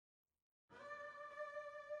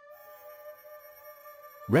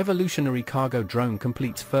Revolutionary cargo drone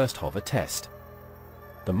completes first hover test.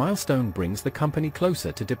 The milestone brings the company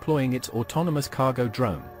closer to deploying its autonomous cargo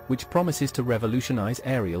drone, which promises to revolutionize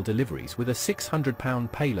aerial deliveries with a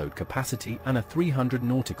 600-pound payload capacity and a 300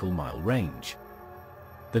 nautical mile range.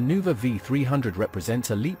 The Nuuva V300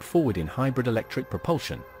 represents a leap forward in hybrid electric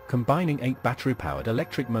propulsion, combining 8 battery-powered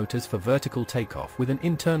electric motors for vertical takeoff with an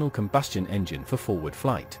internal combustion engine for forward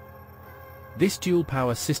flight. This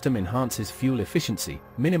dual-power system enhances fuel efficiency,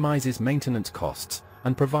 minimizes maintenance costs,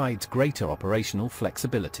 and provides greater operational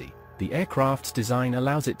flexibility. The aircraft's design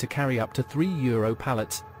allows it to carry up to 3 Euro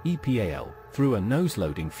pallets, EPAL, through a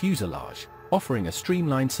nose-loading fuselage, offering a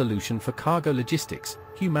streamlined solution for cargo logistics,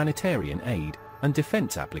 humanitarian aid, and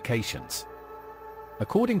defense applications.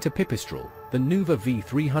 According to Pipistrel, the Nuuva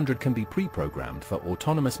V300 can be pre-programmed for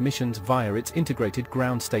autonomous missions via its integrated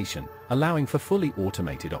ground station, allowing for fully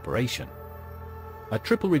automated operation. A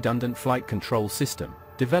triple redundant flight control system,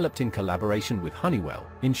 developed in collaboration with Honeywell,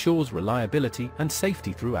 ensures reliability and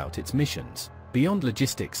safety throughout its missions. Beyond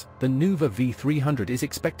logistics, the Nuuva V300 is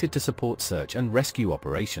expected to support search and rescue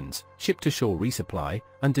operations, ship-to-shore resupply,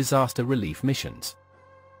 and disaster relief missions.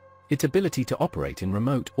 Its ability to operate in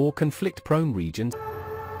remote or conflict-prone regions